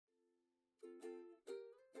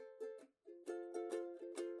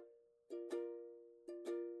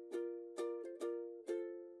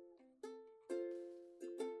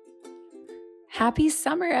Happy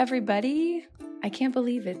summer, everybody. I can't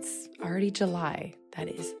believe it's already July. That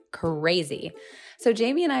is crazy. So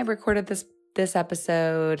Jamie and I recorded this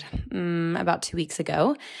episode about 2 weeks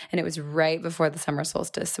ago, and it was right before the summer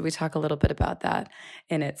solstice. So we talk a little bit about that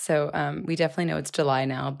in it. So we definitely know it's July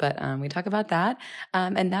now, but we talk about that.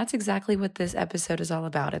 And that's exactly what this episode is all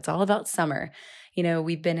about. It's all about summer. You know,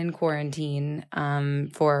 we've been in quarantine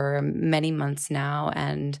for many months now,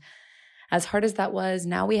 and as hard as that was,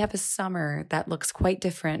 now we have a summer that looks quite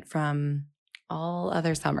different from all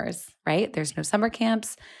other summers, right? There's no summer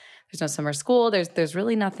camps. There's no summer school. There's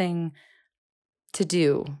really nothing to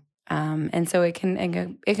do. And so it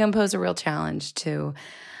can pose a real challenge to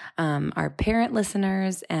our parent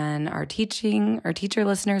listeners and our teacher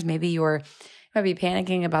listeners. Maybe you might be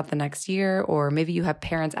panicking about the next year, or maybe you have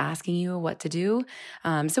parents asking you what to do.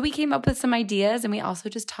 So we came up with some ideas, and we also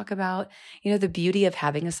just talk about, the beauty of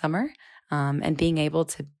having a summer and being able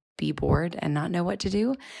to be bored and not know what to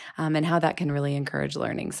do, and how that can really encourage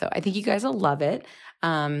learning. So I think you guys will love it.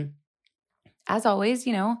 As always,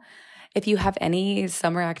 if you have any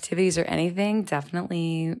summer activities or anything,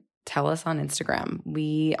 definitely tell us on Instagram.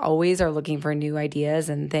 We always are looking for new ideas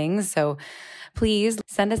and things. So please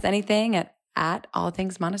send us anything at All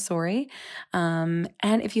Things Montessori. And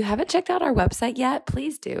if you haven't checked out our website yet,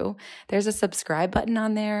 please do. There's a subscribe button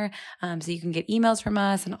on there, so you can get emails from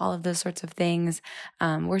us and all of those sorts of things.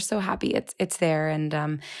 We're so happy it's there,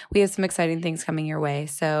 and we have some exciting things coming your way.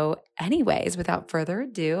 So anyways, without further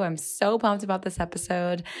ado, I'm so pumped about this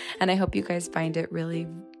episode, and I hope you guys find it really,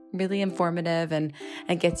 really informative and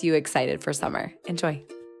gets you excited for summer. Enjoy.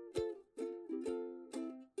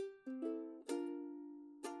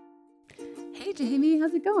 Hey, Jamie,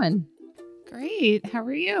 how's it going? Great. How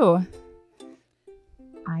are you?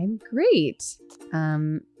 I'm great.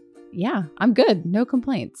 Yeah, I'm good. No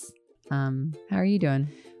complaints. How are you doing?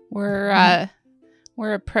 We're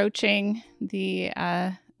approaching the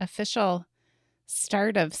official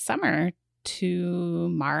start of summer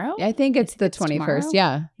tomorrow. I think it's the 21st.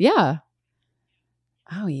 Tomorrow? Yeah.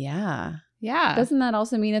 Oh, yeah. Yeah. Doesn't that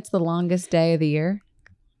also mean it's the longest day of the year?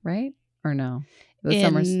 Right? Or no?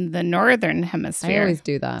 In the northern hemisphere. I always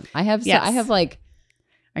do that. I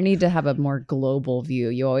need to have a more global view.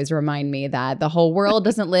 You always remind me that the whole world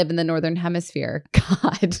doesn't live in the northern hemisphere.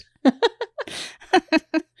 God.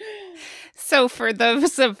 So for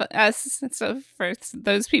those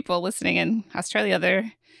people listening in Australia,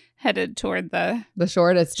 they're headed toward the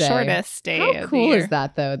shortest day. How cool is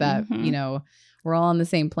that, though? That, we're all on the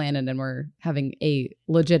same planet and we're having a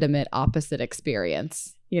legitimate opposite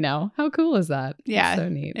experience. How cool is that? Yeah. It's so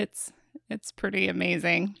neat. It's pretty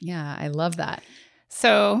amazing. Yeah, I love that.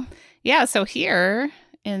 So here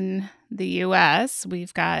in the US,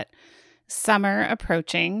 we've got summer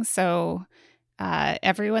approaching. So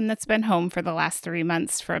everyone that's been home for the last 3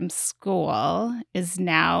 months from school is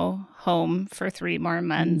now home for 3 more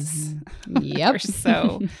months. Yep. Or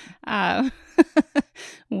so.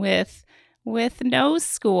 With no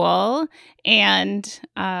school, and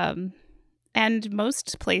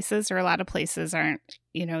most places, or a lot of places, aren't,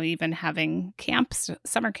 even having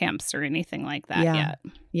summer camps or anything like that yet.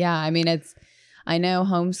 Yeah. I mean, I know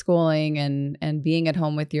homeschooling and being at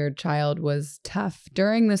home with your child was tough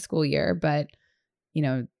during the school year, but,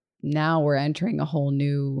 now we're entering a whole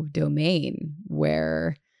new domain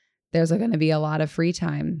where there's going to be a lot of free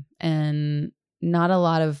time and not a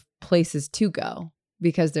lot of places to go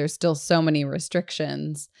because there's still so many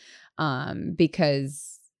restrictions,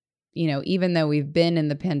 because even though we've been in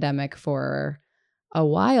the pandemic for a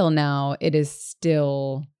while now, it is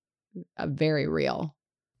still very real.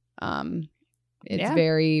 It's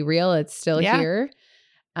very real. It's still here.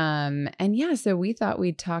 So we thought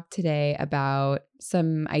we'd talk today about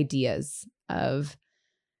some ideas of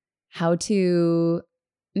how to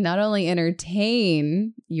not only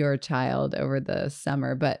entertain your child over the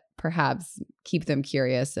summer, but perhaps keep them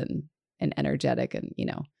curious and energetic and,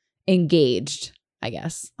 engaged, I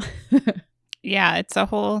guess. Yeah, it's a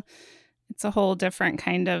whole different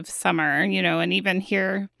kind of summer, and even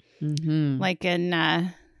here, like in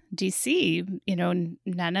DC,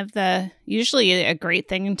 usually a great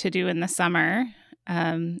thing to do in the summer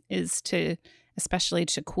is especially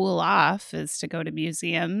to cool off, is to go to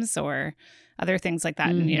museums or other things like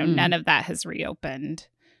that. And, none of that has reopened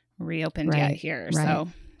yet here. Right.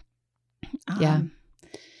 So,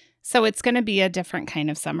 so it's going to be a different kind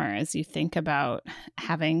of summer as you think about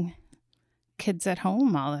having kids at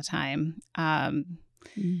home all the time.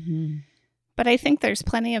 But I think there's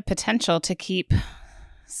plenty of potential to keep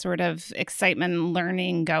sort of excitement and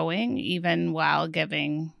learning going, even while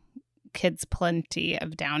giving kids plenty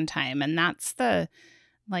of downtime. And that's the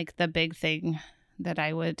like the big thing that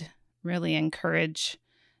I would really encourage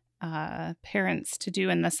parents to do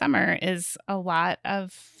in the summer is a lot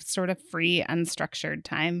of sort of free, unstructured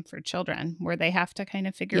time for children where they have to kind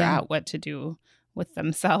of figure out what to do with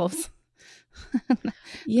themselves.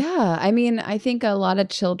 Yeah. I mean, I think a lot of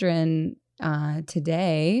children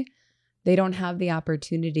today, they don't have the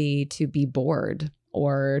opportunity to be bored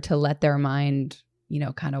or to let their mind,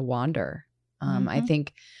 kind of wander. I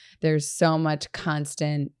think there's so much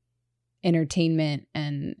constant entertainment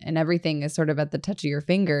and everything is sort of at the touch of your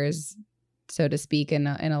fingers, so to speak, in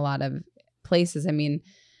a lot of places. I mean,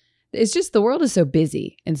 it's just the world is so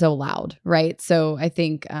busy and so loud, right? So I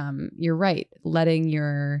think you're right. Letting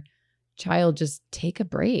your child just take a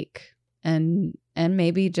break and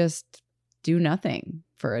maybe just do nothing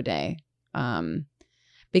for a day.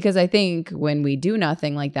 Because I think when we do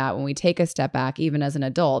nothing like that, when we take a step back, even as an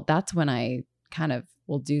adult, that's when I kind of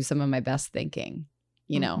will do some of my best thinking,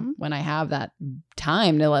 when I have that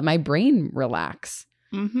time to let my brain relax.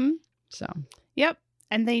 So, yep.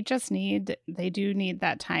 And they do need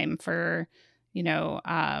that time for,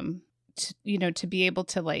 to be able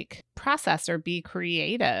to like process or be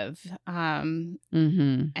creative. And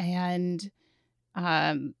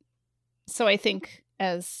so I think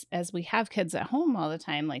as we have kids at home all the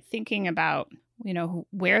time, like thinking about,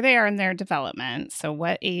 where they are in their development, so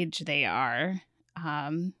what age they are,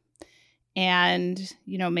 and,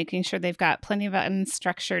 making sure they've got plenty of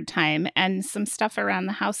unstructured time and some stuff around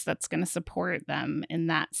the house that's going to support them in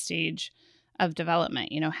that stage of development.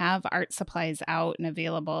 Have art supplies out and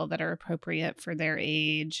available that are appropriate for their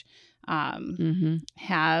age.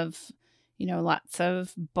 Have, lots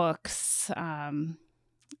of books, some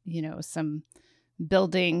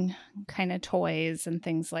building kind of toys and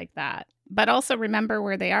things like that. But also remember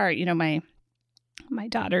where they are. My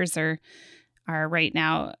daughters are right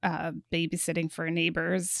now babysitting for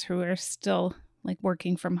neighbors who are still like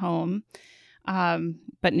working from home,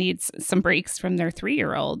 but needs some breaks from their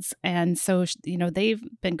 3-year-olds. And so, they've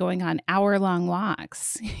been going on hour-long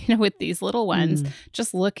walks, with these little ones,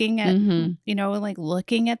 just looking at, like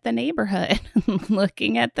looking at the neighborhood,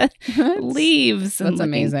 looking at the leaves. That's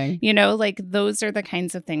amazing. Like those are the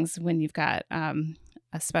kinds of things when you've got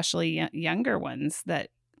especially younger ones that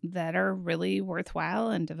are really worthwhile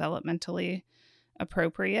and developmentally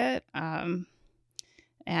appropriate. And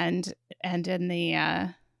in the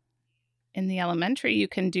elementary, you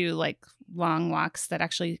can do like long walks that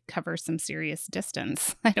actually cover some serious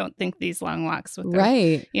distance. I don't think these long walks with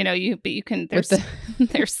right, but you can.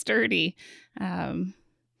 They're sturdy.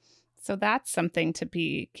 So that's something to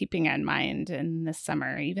be keeping in mind in the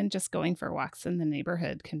summer. Even just going for walks in the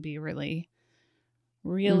neighborhood can be really,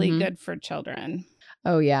 really good for children.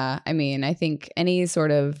 Oh yeah, I mean, I think any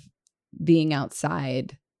sort of being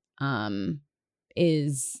outside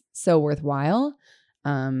is so worthwhile.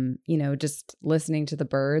 Just listening to the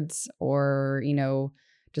birds or,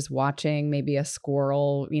 just watching maybe a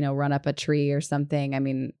squirrel, run up a tree or something. I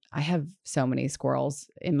mean, I have so many squirrels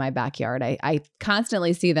in my backyard. I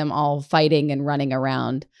constantly see them all fighting and running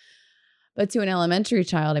around. But to an elementary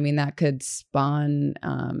child, I mean, that could spawn,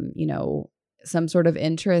 some sort of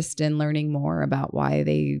interest in learning more about why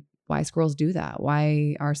squirrels do that.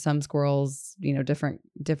 Why are some squirrels, different,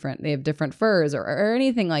 they have different furs or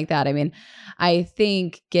anything like that. I mean, I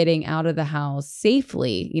think getting out of the house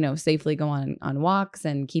safely, safely go on walks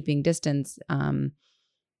and keeping distance,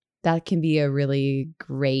 that can be a really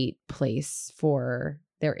great place for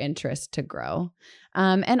their interest to grow.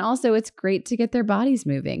 And also it's great to get their bodies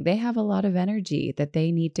moving. They have a lot of energy that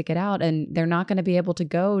they need to get out, and they're not going to be able to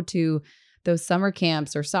go to those summer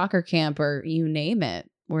camps or soccer camp or you name it,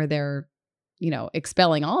 where they're,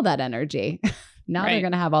 expelling all that energy. Now they're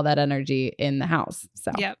going to have all that energy in the house.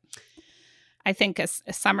 So, yep. I think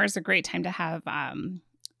summer's a great time to have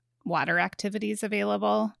water activities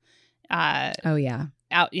available. Oh yeah.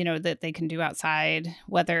 Out, that they can do outside,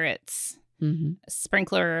 whether it's a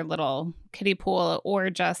sprinkler, little kiddie pool, or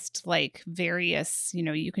just like various,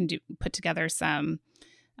 you can put together some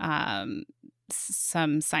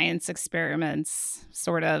science experiments,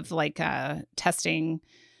 sort of like testing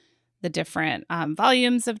the different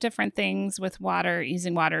volumes of different things with water,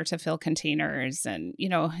 using water to fill containers, and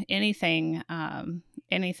anything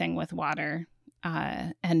with water,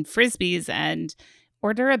 and frisbees, and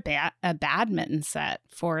order a badminton set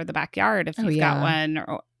for the backyard if you've got one.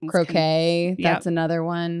 Or croquet, that's another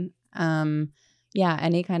one. Yeah,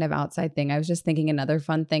 any kind of outside thing. I was just thinking another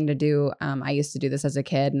fun thing to do. I used to do this as a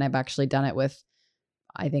kid, and I've actually done it with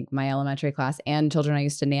I think my elementary class and children I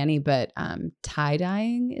used to nanny, but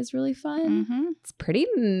tie-dyeing is really fun. Mm-hmm. It's pretty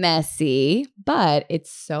messy, but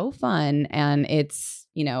it's so fun. And it's,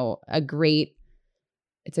 it's a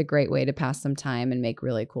great way to pass some time and make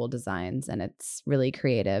really cool designs. And it's really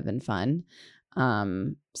creative and fun.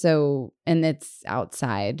 So, and it's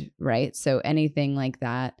outside, right? So anything like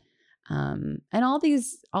that. And all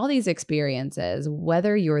these experiences,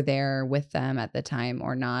 whether you're there with them at the time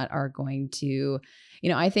or not, are going to,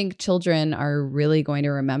 I think children are really going to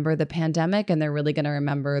remember the pandemic, and they're really going to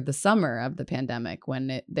remember the summer of the pandemic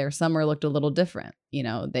when their summer looked a little different.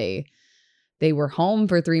 They were home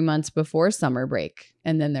for 3 months before summer break,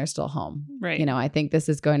 and then they're still home. Right. I think this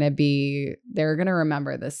is going to be, they're going to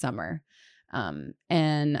remember this summer.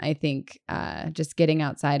 And I think just getting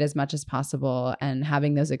outside as much as possible and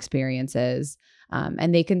having those experiences,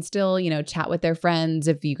 and they can still, chat with their friends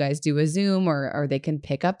if you guys do a Zoom, or they can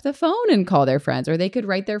pick up the phone and call their friends, or they could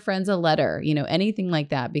write their friends a letter, anything like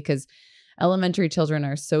that, because elementary children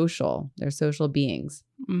are social. They're social beings.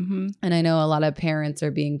 Mm-hmm. And I know a lot of parents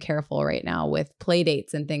are being careful right now with play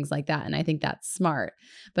dates and things like that. And I think that's smart.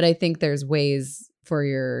 But I think there's ways for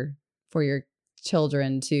your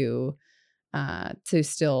children to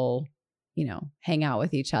still, hang out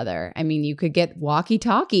with each other. I mean, you could get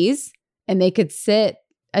walkie-talkies and they could sit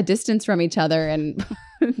a distance from each other and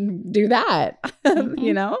do that, Mm-hmm.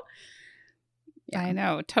 Yeah. I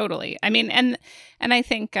know, totally. I mean, and I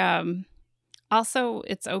think also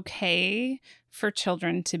it's okay for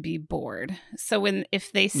children to be bored. So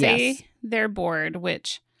if they say Yes. they're they're bored,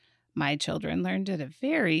 which my children learned at a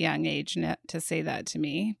very young age not to say that to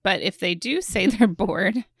me, but if they do say they're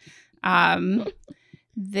bored,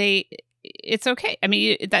 it's okay. I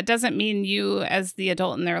mean, that doesn't mean you as the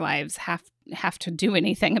adult in their lives have to do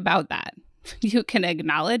anything about that. You can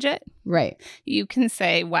acknowledge it. Right. You can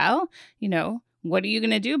say, well, what are you going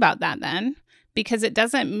to do about that then? Because it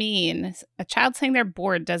doesn't mean a child saying they're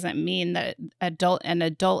bored doesn't mean that an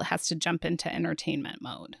adult has to jump into entertainment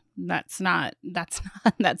mode. That's not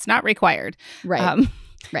required. Right.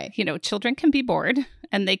 Right. Children can be bored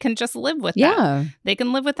and they can just live with that. Yeah. They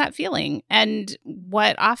can live with that feeling. And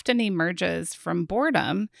what often emerges from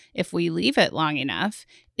boredom, if we leave it long enough,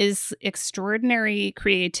 is extraordinary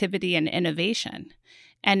creativity and innovation.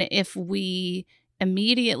 And if we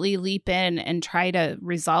immediately leap in and try to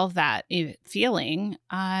resolve that feeling,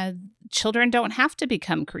 children don't have to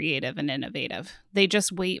become creative and innovative. They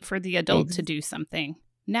just wait for the adult to do something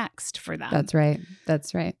next for them. That's right.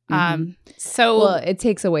 Mm-hmm. So it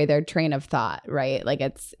takes away their train of thought, right? Like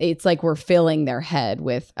it's like we're filling their head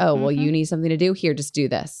with, oh, well, you need something to do here, just do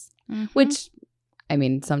this. Mm-hmm. Which, I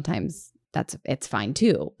mean, sometimes it's fine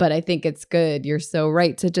too, but I think it's good. You're so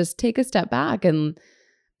right to just take a step back and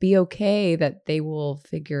be okay that they will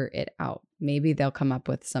figure it out. Maybe they'll come up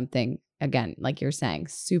with something, again, like you're saying,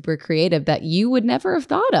 super creative that you would never have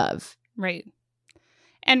thought of. Right.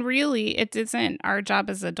 And really, it isn't our job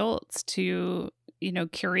as adults to,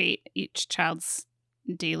 curate each child's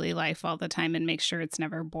daily life all the time and make sure it's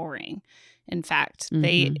never boring. In fact,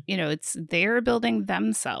 they're building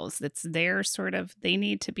themselves. It's they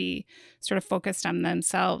need to be sort of focused on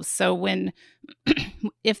themselves. So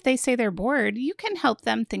if they say they're bored, you can help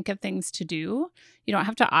them think of things to do. You don't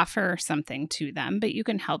have to offer something to them, but you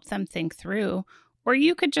can help them think through, or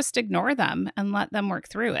you could just ignore them and let them work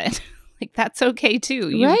through it. Like, that's okay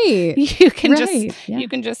too. Right. You can you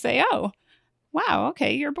can just say, oh, wow,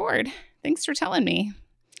 okay, you're bored. Thanks for telling me.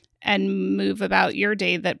 And move about your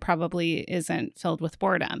day that probably isn't filled with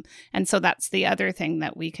boredom. And so that's the other thing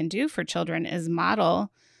that we can do for children is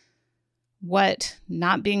model what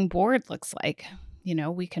not being bored looks like.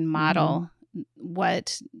 We can model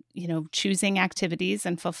what, choosing activities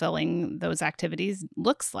and fulfilling those activities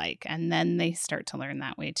looks like. And then they start to learn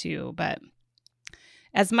that way too. But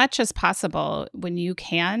as much as possible, when you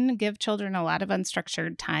can give children a lot of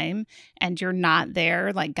unstructured time and you're not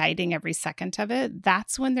there like guiding every second of it,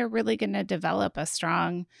 that's when they're really going to develop a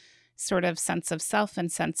strong sort of sense of self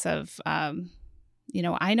and sense of, I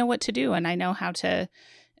know what to do and I know how to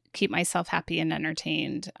keep myself happy and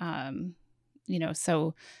entertained.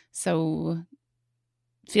 So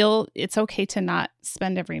feel it's okay to not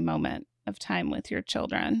spend every moment of time with your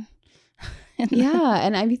children. Yeah.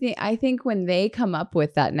 And I think when they come up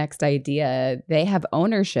with that next idea, they have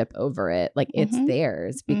ownership over it. Like it's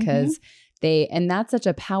theirs because and that's such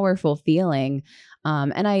a powerful feeling.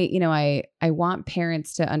 And I want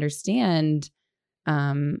parents to understand,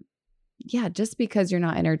 just because you're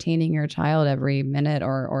not entertaining your child every minute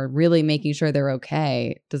or really making sure they're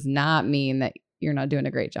okay does not mean that you're not doing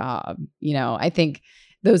a great job. I think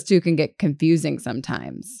those two can get confusing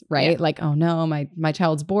sometimes, right? Yeah. Like, oh no, my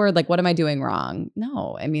child's bored. Like, what am I doing wrong?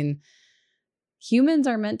 No, I mean, humans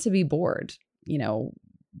are meant to be bored. You know,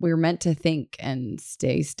 we're meant to think and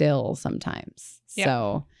stay still sometimes. Yeah.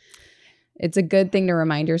 So it's a good thing to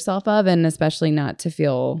remind yourself of, and especially not to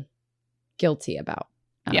feel guilty about.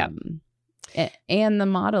 Yeah. And the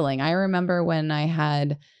modeling. I remember when I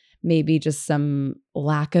had maybe just some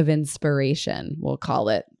lack of inspiration, we'll call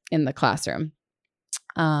it, in the classroom.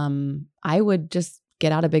 I would just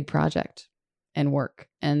get out a big project and work.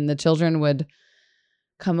 And the children would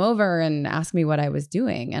come over and ask me what I was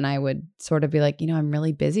doing. And I would sort of be like, I'm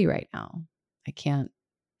really busy right now. I can't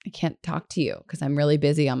talk to you because I'm really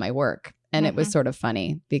busy on my work. And it was sort of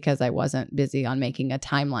funny because I wasn't busy on making a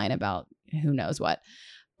timeline about who knows what.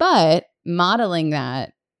 But modeling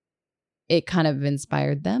that, it kind of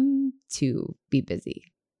inspired them to be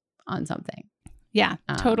busy on something. Yeah,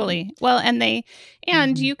 totally. Well, and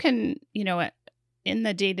you can, in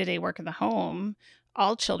the day-to-day work of the home,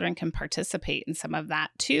 all children can participate in some of that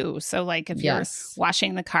too. So like if you're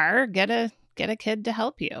washing the car, get a kid to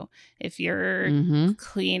help you. If you're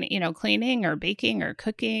cleaning or baking or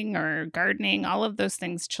cooking or gardening, all of those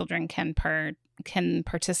things children can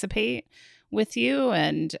participate with you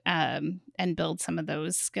and build some of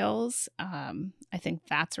those skills. I think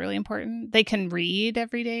that's really important. They can read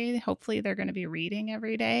every day. Hopefully they're going to be reading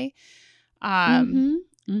every day. And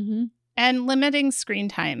limiting screen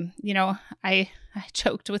time. I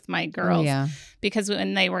joked with my girls because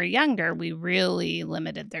when they were younger, we really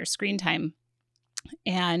limited their screen time.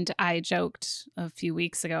 And I joked a few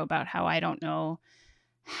weeks ago about how I don't know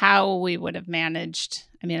how we would have managed.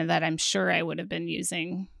 I mean, that I'm sure I would have been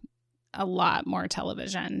using a lot more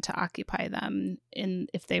television to occupy them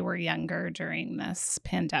if they were younger during this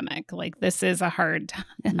pandemic. Like this is a hard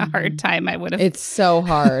time. I would have. It's so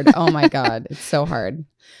hard. Oh my God. It's so hard.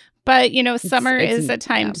 But, summer is a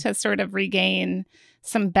time to sort of regain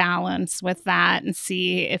some balance with that and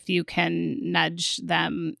see if you can nudge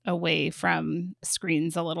them away from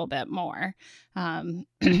screens a little bit more.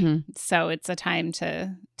 So it's a time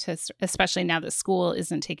to, especially now that school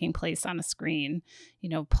isn't taking place on a screen,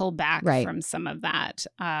 pull back from some of that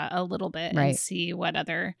a little bit and see what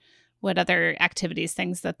other activities,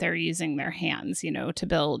 things that they're using their hands, to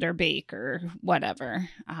build or bake or whatever.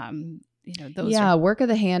 Work of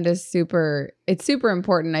the hand is super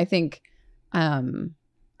important. I think,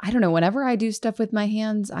 I don't know, whenever I do stuff with my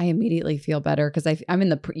hands, I immediately feel better because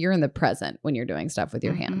you're in the present when you're doing stuff with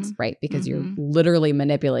your hands, right? Because you're literally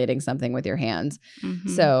manipulating something with your hands.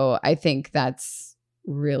 So I think that's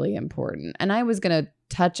really important. And I was going to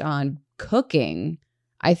touch on cooking,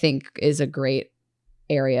 I think is a great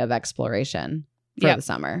area of exploration for the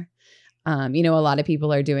summer. A lot of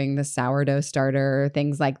people are doing the sourdough starter,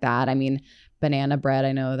 things like that. I mean, banana bread,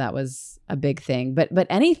 I know that was a big thing, but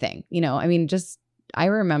anything, I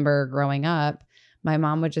remember growing up, my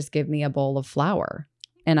mom would just give me a bowl of flour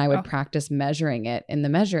and I would practice measuring it in the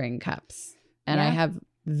measuring cups. And I have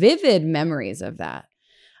vivid memories of that.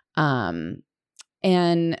 And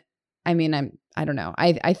I mean, I don't know.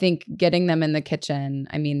 I think getting them in the kitchen,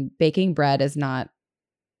 I mean, baking bread is not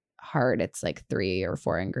hard. It's like 3 or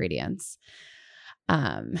 4 ingredients.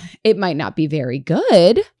 It might not be very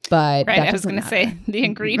good, but right. I was going to say the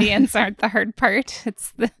ingredients aren't the hard part.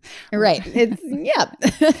 It's the right. It's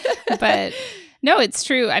But no, it's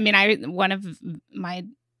true. I mean, one of my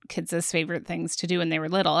kids' favorite things to do when they were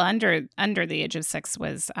little, under the age of 6,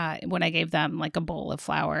 was when I gave them like a bowl of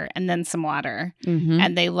flour and then some water,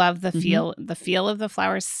 and they love the feel. The feel of the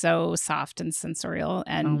flour is so soft and sensorial,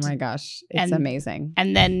 and oh my gosh, it's amazing.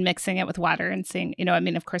 And then mixing it with water and seeing,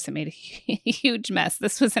 of course, it made a huge mess.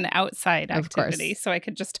 This was an outside activity, so I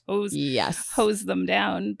could just hose them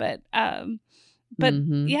down, but.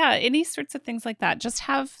 Yeah, any sorts of things like that. Just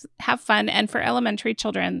have fun. And for elementary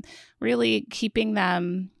children, really keeping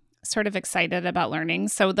them sort of excited about learning.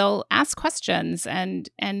 So they'll ask questions and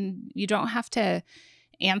you don't have to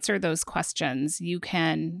answer those questions. You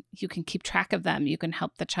can keep track of them. You can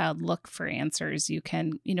help the child look for answers. You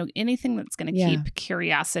can, anything that's going to keep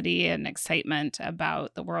curiosity and excitement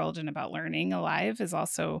about the world and about learning alive is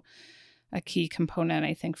also a key component,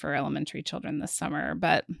 I think, for elementary children this summer.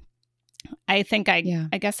 But I think I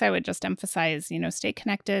guess I would just emphasize, stay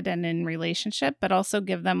connected and in relationship, but also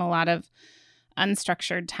give them a lot of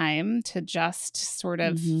unstructured time to just sort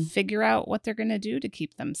of figure out what they're going to do to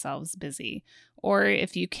keep themselves busy. Or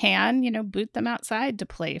if you can, boot them outside to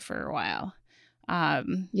play for a while.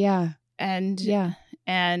 And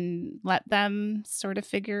let them sort of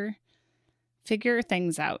figure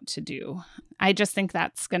things out to do. I just think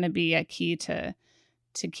that's going to be a key to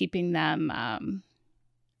keeping them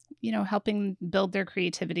helping build their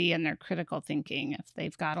creativity and their critical thinking if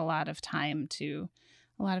they've got a lot of time to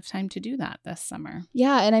do that this summer.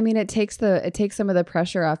 Yeah. And I mean, it takes some of the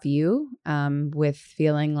pressure off you with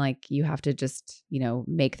feeling like you have to just,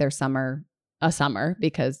 make their summer a summer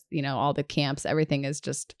because, all the camps, everything is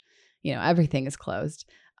just, everything is closed.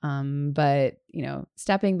 But,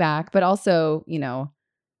 stepping back, but also,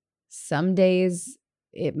 some days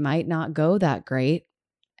it might not go that great,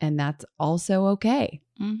 and that's also okay.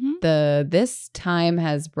 Mm-hmm. This time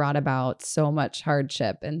has brought about so much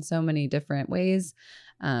hardship in so many different ways.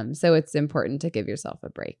 So it's important to give yourself a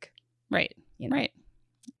break. Right. Right.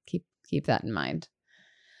 Keep that in mind.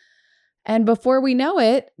 And before we know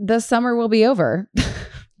it, the summer will be over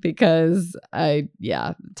because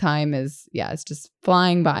time is, it's just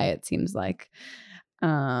flying by, it seems like.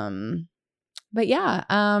 But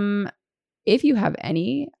if you have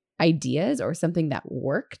any ideas or something that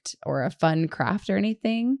worked or a fun craft or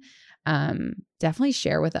anything, definitely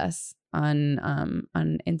share with us on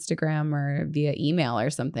Instagram or via email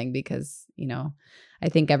or something, because, I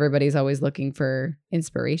think everybody's always looking for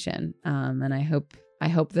inspiration. And I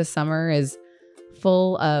hope this summer is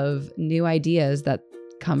full of new ideas that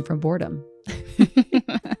come from boredom.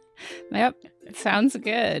 Yep. Sounds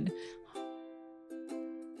good.